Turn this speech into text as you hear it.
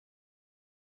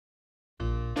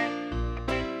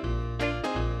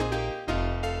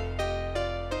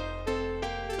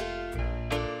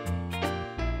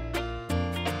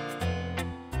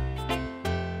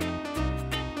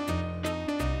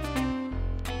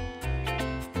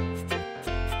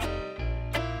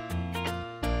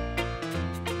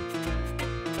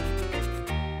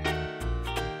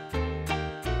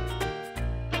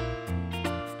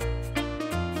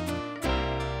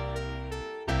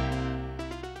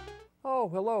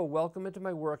Hello, welcome into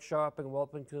my workshop and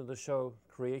welcome to the show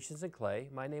Creations in Clay.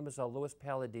 My name is Louis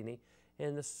Palladini,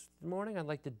 and this morning I'd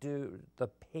like to do the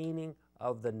painting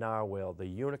of the narwhal, the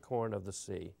unicorn of the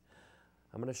sea.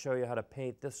 I'm going to show you how to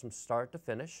paint this from start to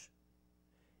finish,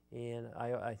 and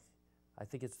I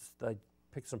think I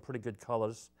picked some pretty good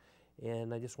colors,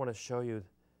 and I just want to show you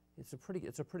it's a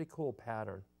pretty cool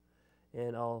pattern,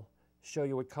 and I'll show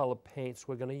you what color paints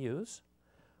we're going to use.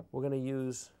 We're going to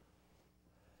use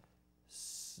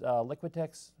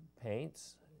Liquitex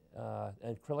paints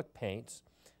and acrylic paints.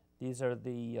 These are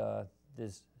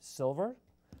this silver.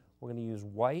 We're going to use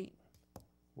white.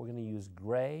 We're going to use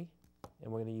gray,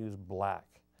 and we're going to use black.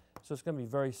 So it's going to be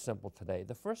very simple today.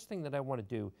 The first thing that I want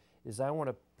to do is I want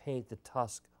to paint the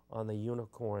tusk on the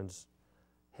unicorn's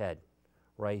head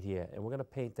right here, and we're going to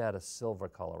paint that a silver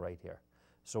color right here.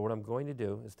 So what I'm going to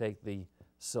do is take the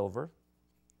silver,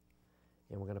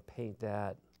 and we're going to paint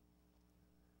that.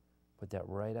 Put that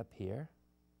right up here.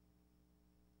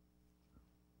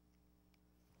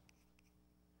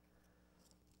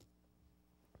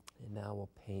 And now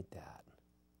we'll paint that.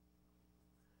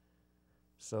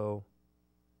 So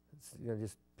you're gonna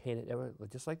just paint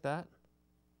it just like that.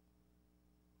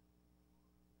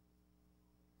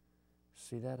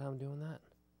 See that, how I'm doing that?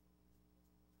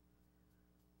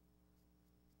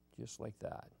 Just like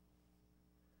that.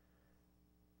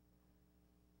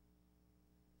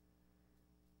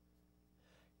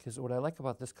 Because what I like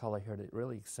about this color here, it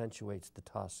really accentuates the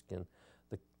tusk and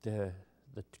the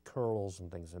curls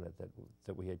and things in it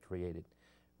that we had created.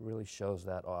 It really shows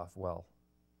that off well.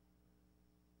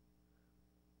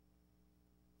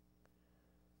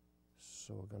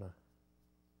 So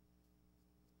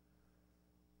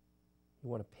you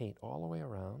want to paint all the way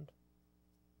around.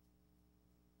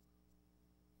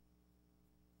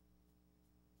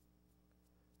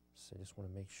 So I just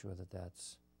want to make sure that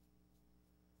that's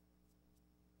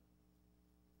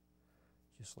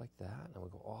just like that, and we'll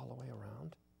go all the way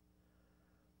around.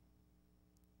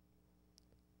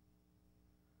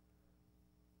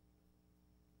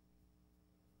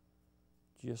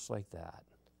 Just like that.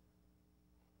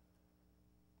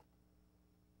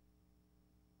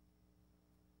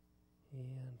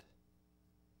 And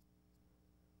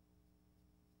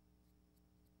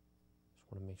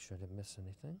just want to make sure I didn't miss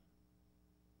anything.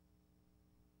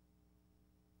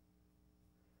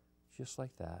 Just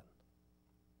like that.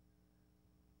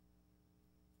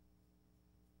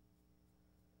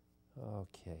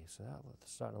 Okay, so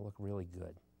that's starting to look really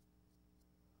good.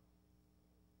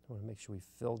 I want to make sure we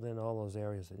filled in all those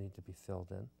areas that need to be filled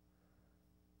in.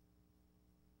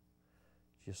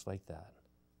 Just like that.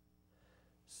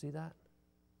 See that?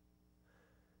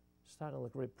 Starting to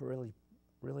look really,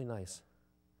 really nice.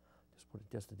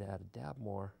 Just to add a dab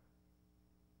more.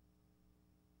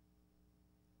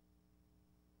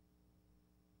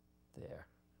 There,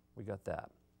 we got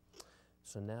that.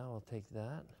 So now I'll take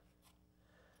that.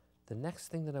 The next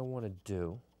thing that I want to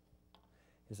do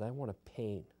is I want to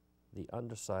paint the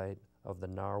underside of the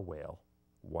narwhal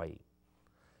white.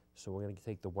 So we're going to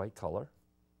take the white color.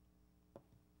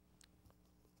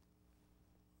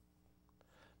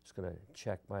 Just going to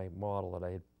check my model that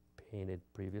I had painted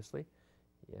previously.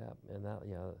 Yeah, and that,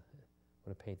 yeah, I'm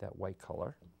going to paint that white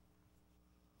color.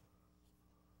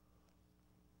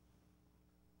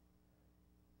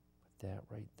 Put that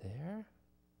right there.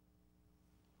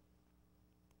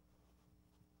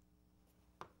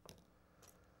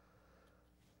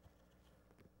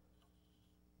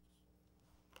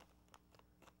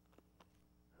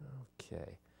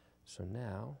 Okay, so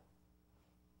now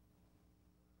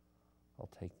I'll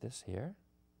take this here.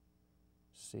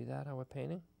 See that, how we're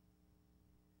painting?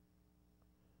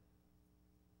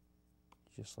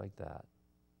 Just like that.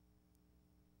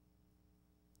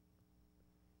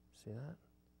 See that?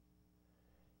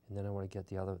 And then I want to get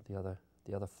the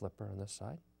other flipper on this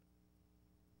side.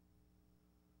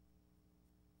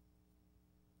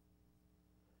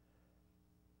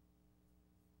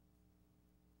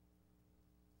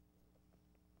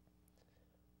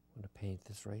 I'm going to paint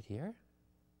this right here.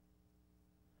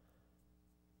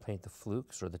 Paint the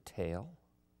flukes or the tail.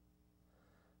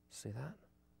 See that?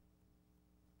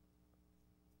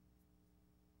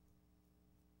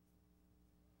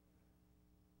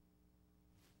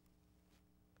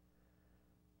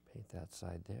 Paint that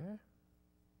side there.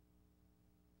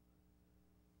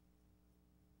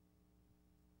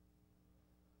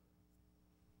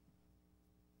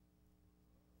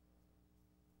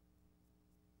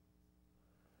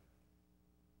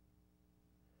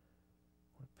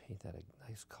 Paint that a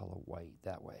nice color white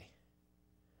that way.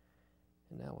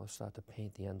 And now we'll start to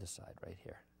paint the underside right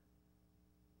here.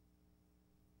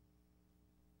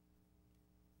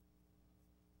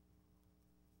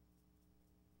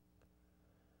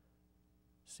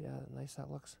 See how nice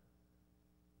that looks?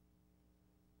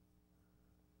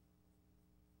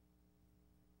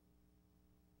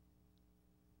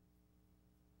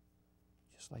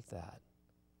 Just like that.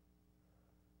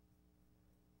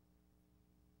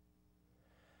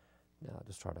 Now I'll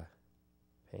just try to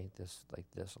paint this like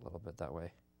this a little bit, that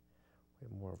way we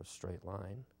have more of a straight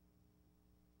line.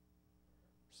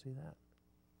 See that?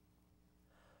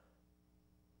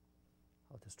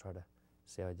 I'll just try to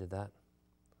see how I did that.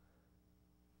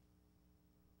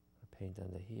 I'll paint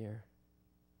under here.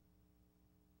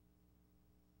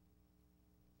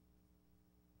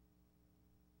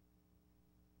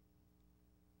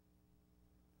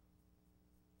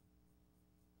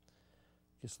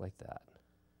 Just like that.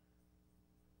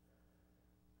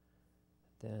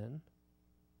 Then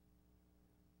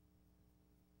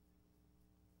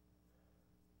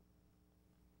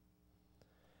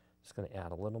just going to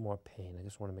add a little more paint. I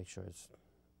just want to make sure it's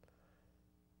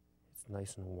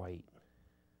nice and white.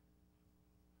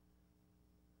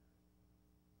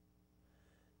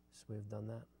 So we've done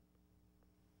that.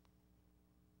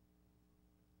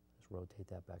 Just rotate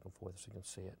that back and forth so you can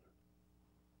see it.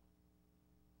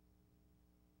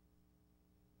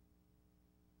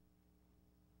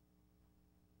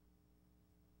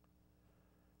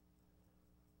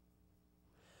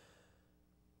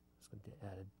 Just going to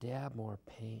add a dab more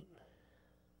paint.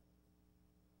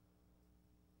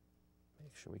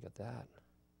 Make sure we get that.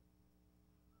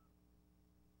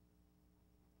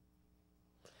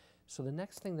 So the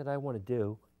next thing that I want to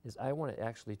do is I want to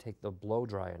actually take the blow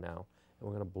dryer now, and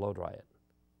we're going to blow dry it.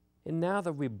 And now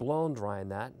that we've blown drying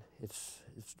that, it's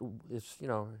you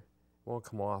know, it won't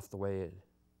come off the way it,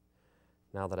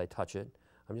 now that I touch it.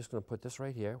 I'm just going to put this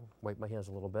right here, wipe my hands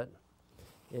a little bit.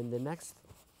 And the next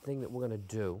thing that we're going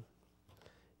to do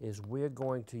is we're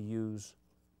going to use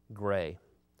gray.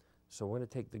 So we're going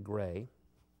to take the gray,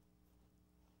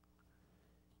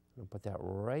 I'm going to put that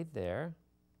right there.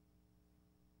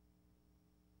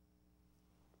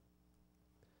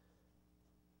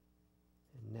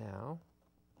 And now,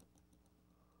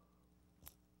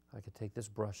 I could take this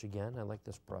brush again. I like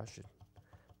this brush. It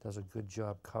does a good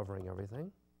job covering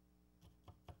everything.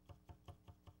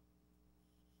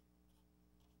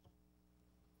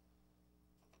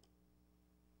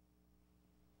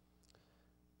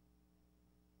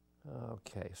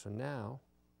 Okay, so now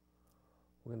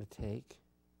we're going to take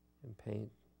and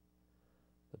paint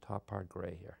the top part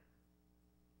gray here.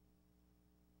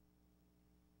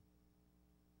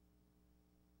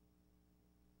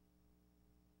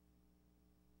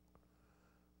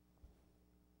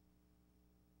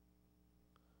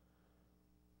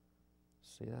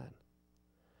 See that?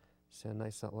 See how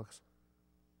nice that looks?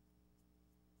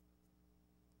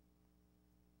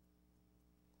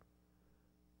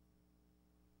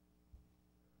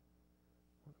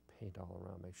 Paint all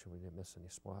around, make sure we didn't miss any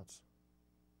spots.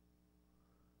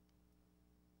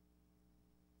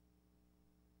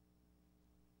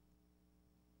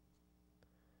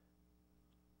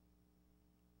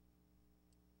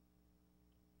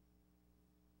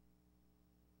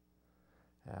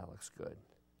 That looks good.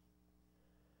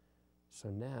 So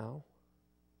now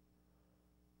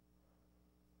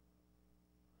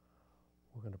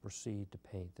we're going to proceed to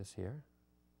paint this here.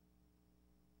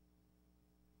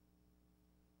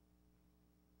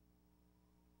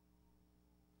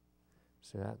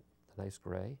 See that? The nice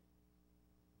gray.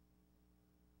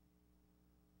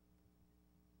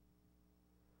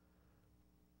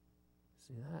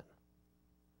 See that?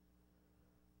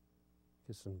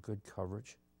 Get some good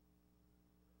coverage.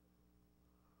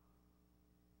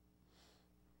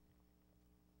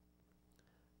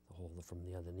 The whole from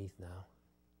the underneath now.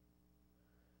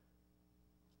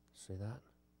 See that?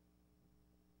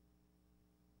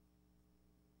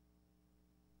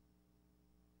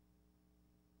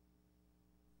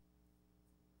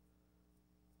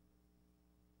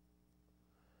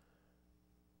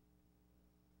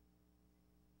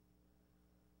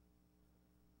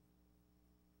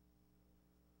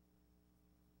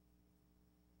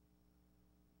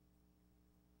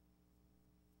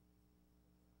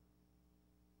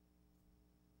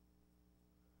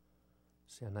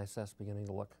 See how nice that's beginning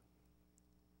to look?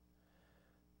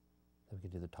 Then we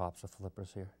can do the tops of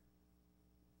flippers here.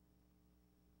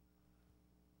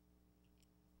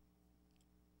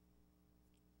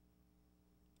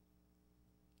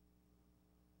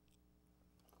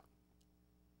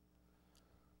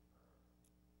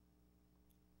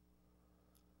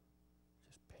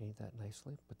 Just paint that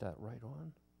nicely, put that right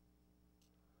on.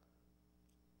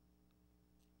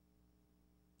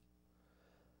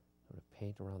 I'm going to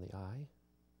paint around the eye.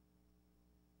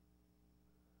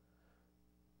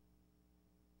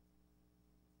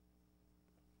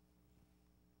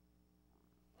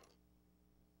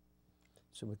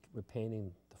 So we're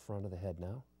painting the front of the head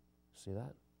now. See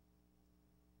that?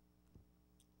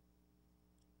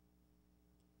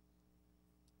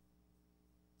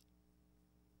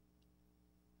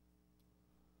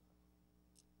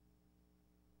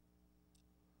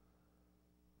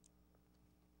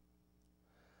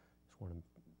 Just want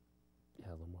to add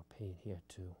a little more paint here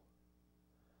too.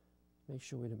 Make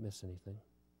sure we didn't miss anything.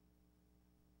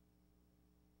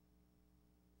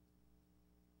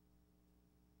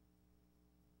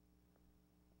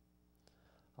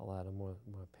 I'll add more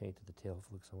paint to the tail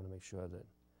flukes. I want to make sure that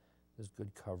there's good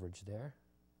coverage there.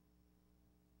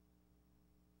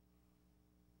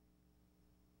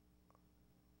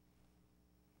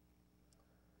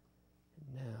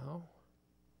 And now,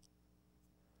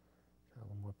 got a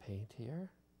little more paint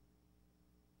here.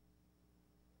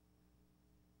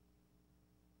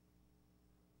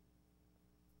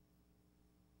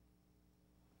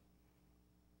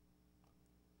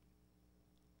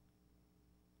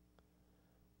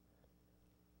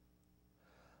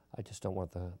 I just don't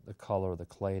want the color of the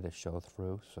clay to show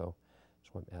through, so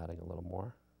that's why I'm adding a little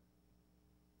more.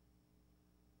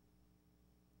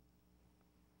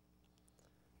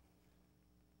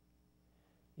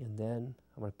 And then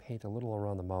I'm going to paint a little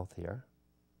around the mouth here.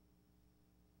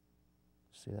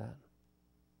 See that?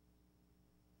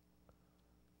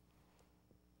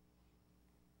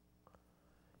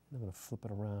 And I'm going to flip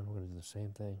it around. We're going to do the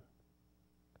same thing.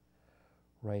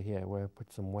 Right here, where I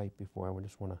put some white before, I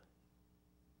just want to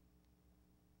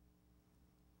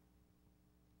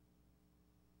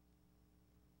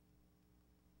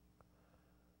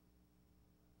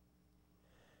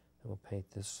and we'll paint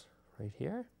this right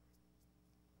here.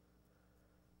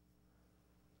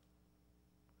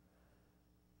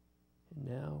 And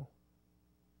now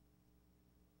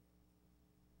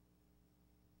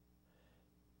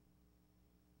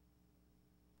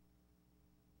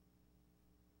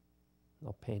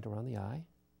I'll paint around the eye.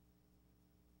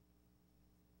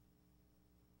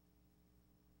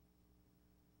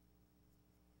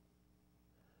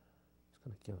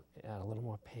 Just going to add a little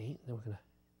more paint. Then we're going to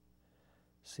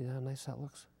see how nice that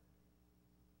looks.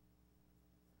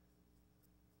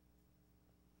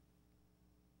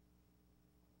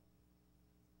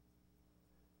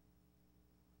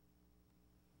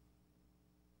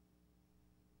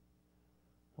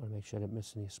 Want to make sure I didn't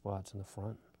miss any spots in the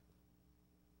front.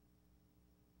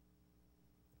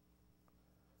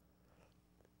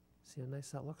 See how nice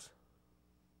that looks?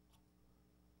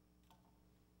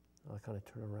 I'll kind of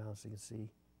turn around so you can see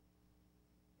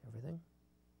everything.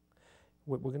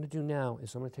 What we're going to do now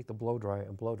is I'm going to take the blow dryer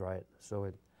and blow dry it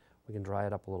so we can dry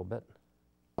it up a little bit.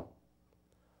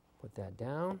 Put that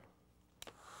down.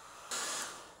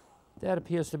 That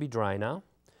appears to be dry now.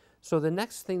 So the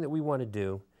next thing that we want to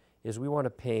do is we want to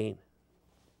paint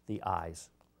the eyes.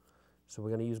 So we're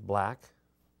going to use black.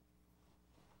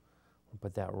 We'll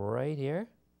put that right here.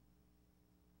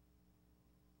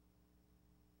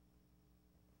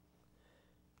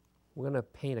 We're going to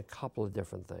paint a couple of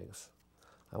different things.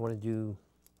 I want to do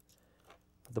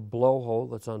the blowhole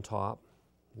that's on top.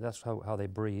 That's how they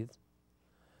breathe.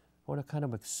 I want to kind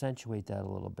of accentuate that a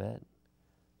little bit.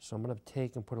 So I'm going to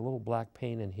take and put a little black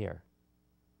paint in here.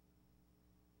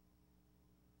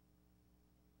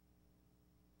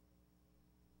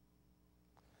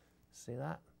 See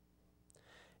that?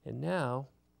 And now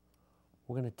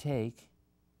we're going to take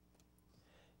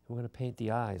and we're going to paint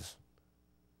the eyes.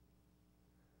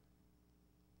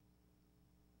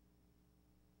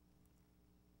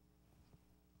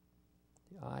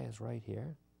 The eye is right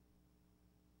here.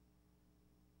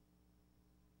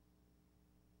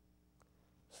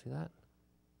 See that?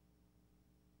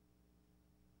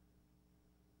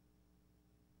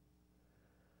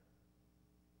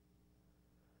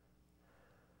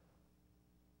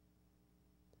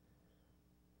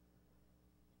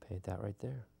 Paint that right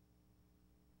there.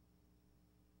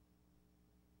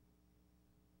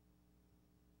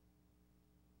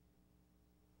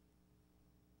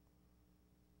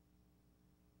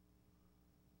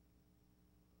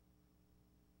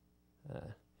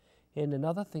 And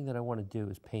another thing that I want to do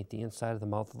is paint the inside of the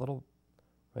mouth a little,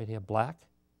 right here, black.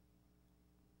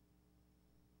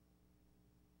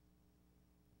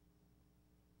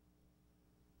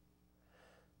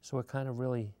 So it kind of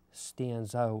really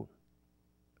stands out.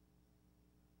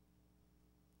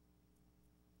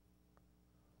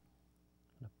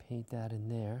 I'm going to paint that in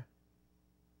there.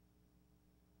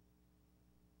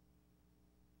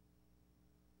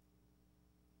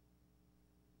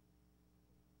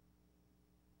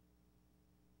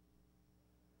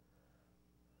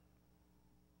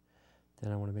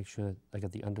 Then I want to make sure that I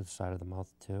get the underside of the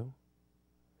mouth too,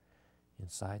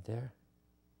 inside there.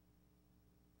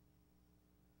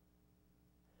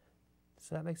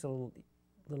 So that makes it a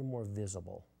little more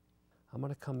visible. I'm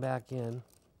going to come back in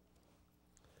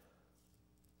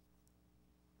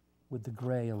with the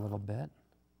gray a little bit.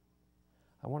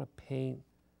 I want to paint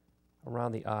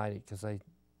around the eye because I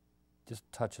just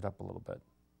touch it up a little bit.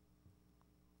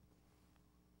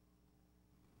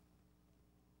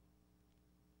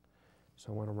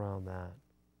 So I went around that.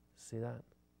 See that?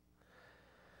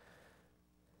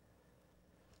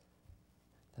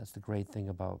 That's the great thing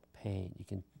about paint. You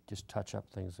can just touch up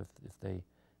things if they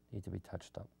need to be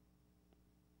touched up.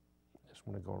 Just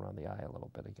want to go around the eye a little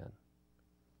bit again.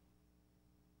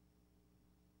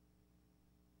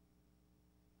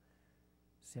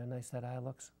 See how nice that eye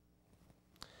looks?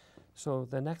 So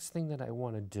the next thing that I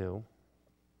want to do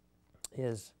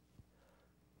is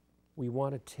we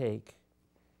want to take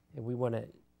and we want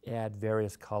to add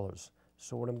various colors.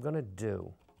 So what I'm going to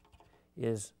do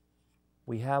is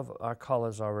we have our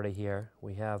colors already here.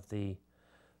 We have the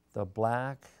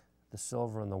black, the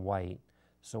silver, and the white.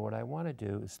 So what I want to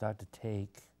do is start to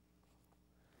take,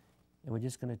 and we're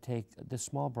just going to take this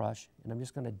small brush, and I'm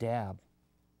just going to dab.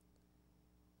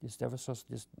 Just ever so,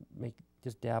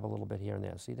 just dab a little bit here and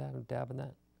there. See that? I'm dabbing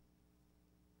that.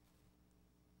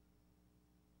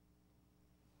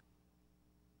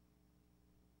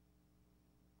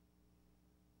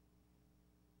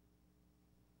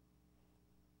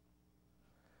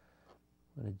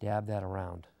 I'm going to dab that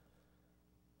around.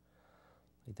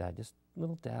 Like that, just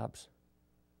little dabs.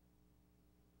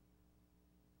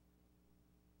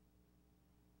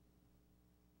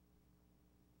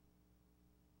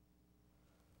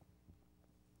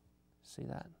 See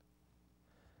that?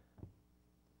 I'm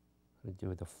going to do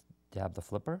with dab the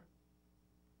flipper.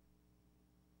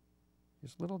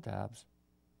 Just little dabs.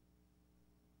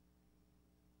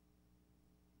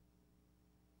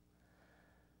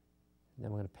 And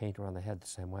then we're going to paint around the head the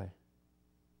same way.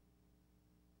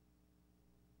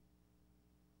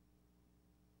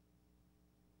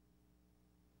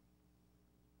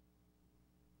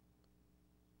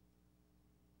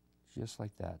 Just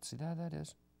like that. See how that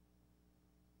is?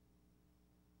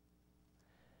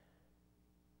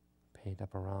 Paint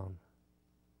up around.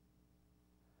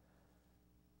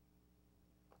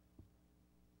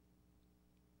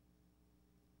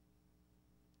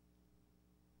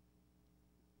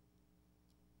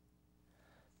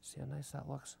 See how nice that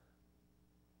looks?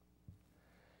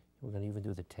 We're going to even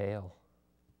do the tail.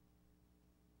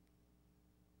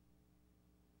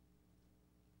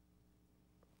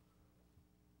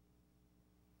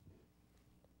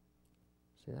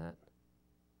 See that?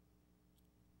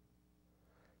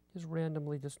 Just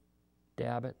randomly just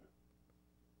dab it.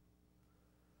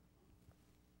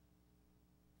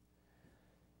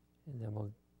 And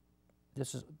then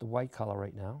this is the white color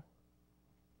right now.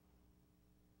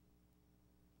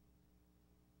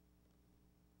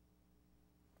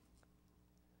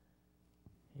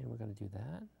 And we're going to do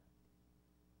that.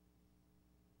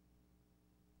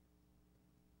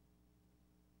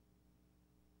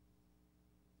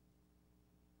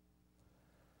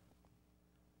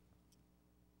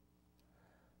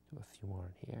 Do a few more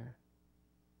in here.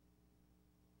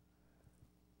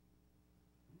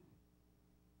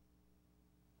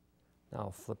 Now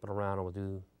I'll flip it around and we'll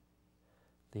do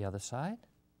the other side.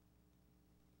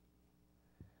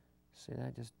 See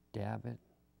that? Just dab it,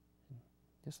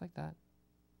 just like that.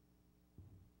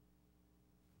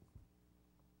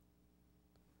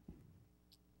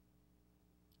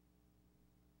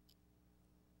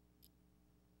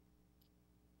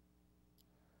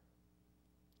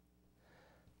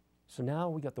 So now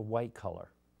we got the white color.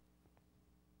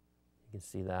 You can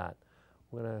see that.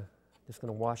 Just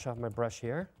gonna wash off my brush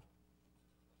here.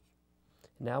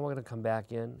 Now we're gonna come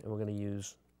back in and we're gonna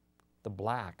use the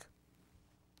black.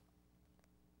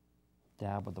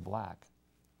 Dab with the black.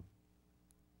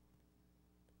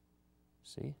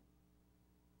 See?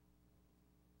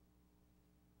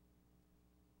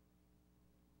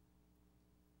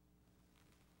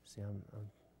 See, I'm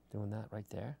doing that right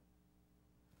there.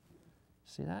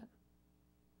 See that?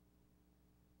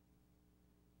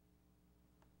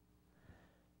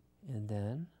 And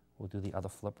then we'll do the other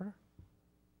flipper.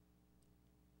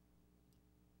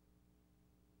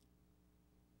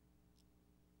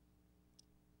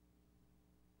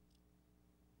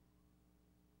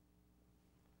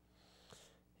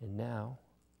 And now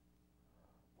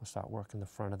we'll start working the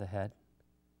front of the head.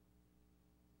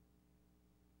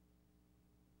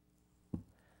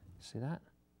 See that?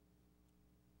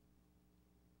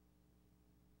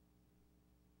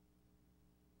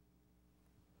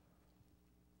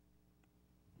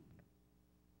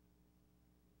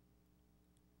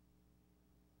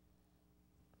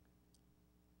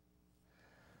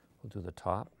 We'll do the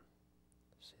top.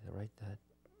 See, right that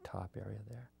top area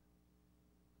there.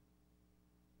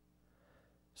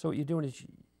 So what you're doing is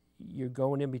you're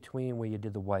going in between where you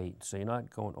did the white. So you're not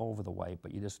going over the white,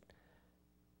 but you just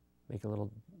make a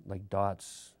little, like,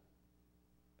 dots.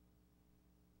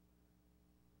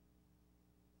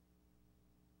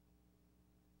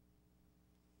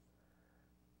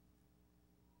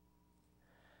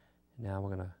 Now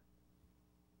we'll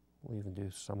even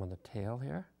do some on the tail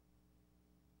here.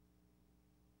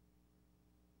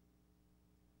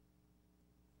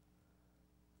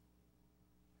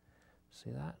 See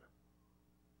that?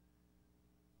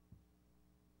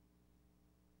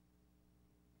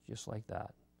 Just like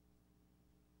that.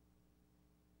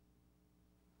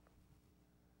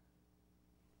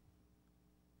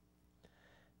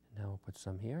 Now we'll put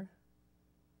some here.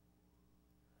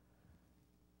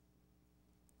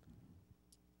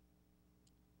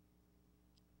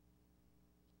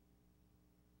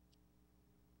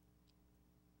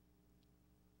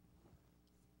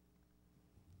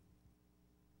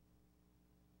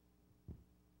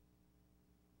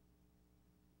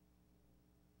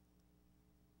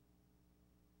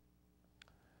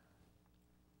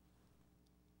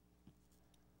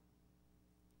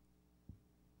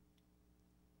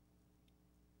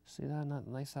 See that? Not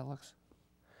nice that looks?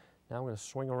 Now I'm going to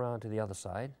swing around to the other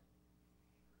side.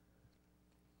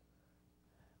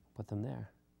 Put them there.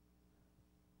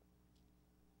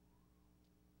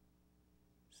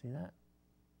 See that?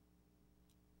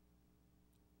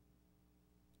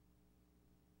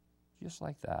 Just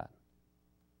like that.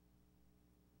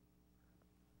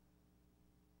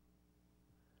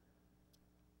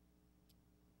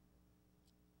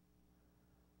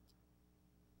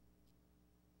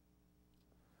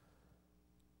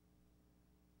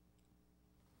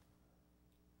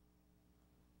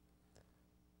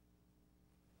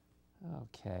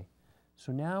 Okay,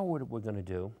 so now what we're going to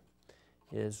do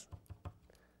is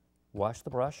wash the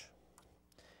brush.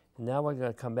 And now we're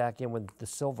going to come back in with the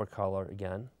silver color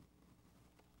again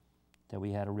that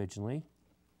we had originally.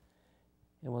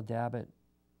 And we'll dab it.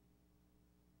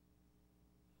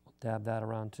 We'll dab that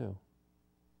around too.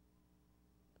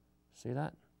 See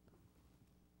that?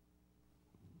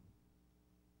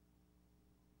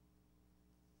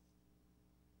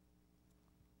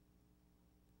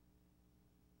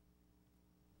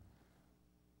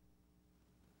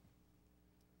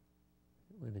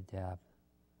 We're going to dab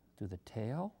through the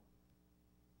tail.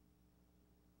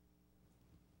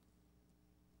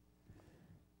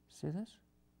 See this?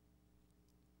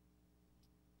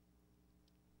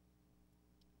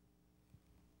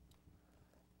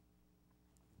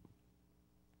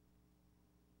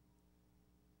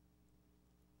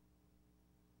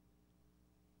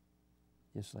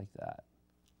 Just like that.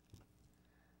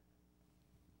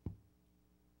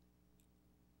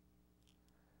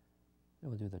 Then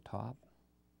we'll do the top.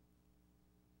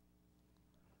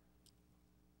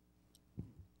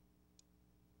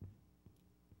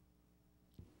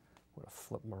 We're going to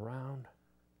flip them around.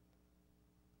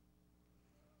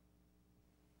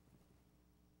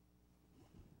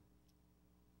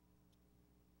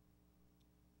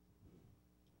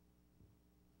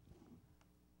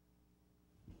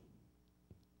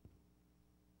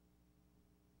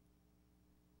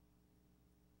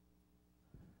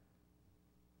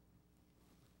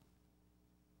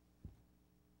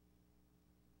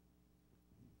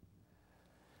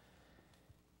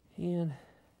 And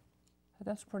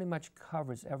that's pretty much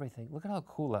covers everything. Look at how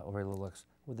cool that really looks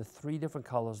with the three different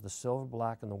colors, the silver,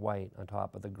 black, and the white on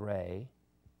top of the gray.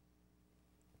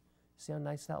 See how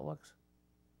nice that looks?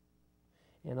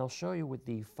 And I'll show you what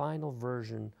the final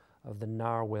version of the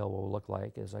narwhal will look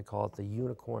like, as I call it, the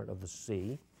unicorn of the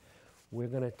sea. We're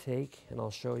going to take, and I'll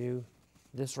show you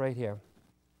this right here.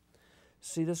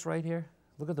 See this right here?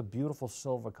 Look at the beautiful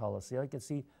silver color. See how you can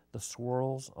see the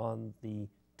swirls on the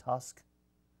tusk?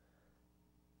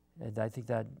 And I think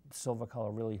that silver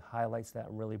color really highlights that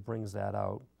and really brings that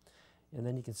out. And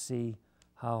then you can see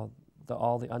how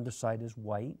all the underside is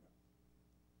white.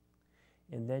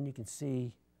 And then you can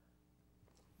see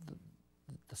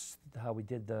how we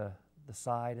did the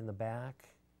side and the back.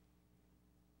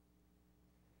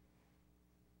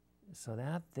 So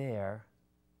that there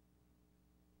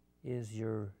is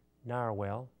your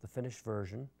narwhal, the finished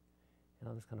version. And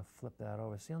I'm just going to flip that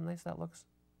over. See how nice that looks?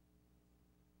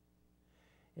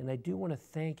 And I do want to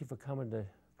thank you for coming to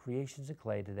Creations in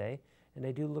Clay today. And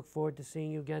I do look forward to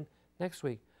seeing you again next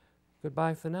week.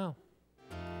 Goodbye for now.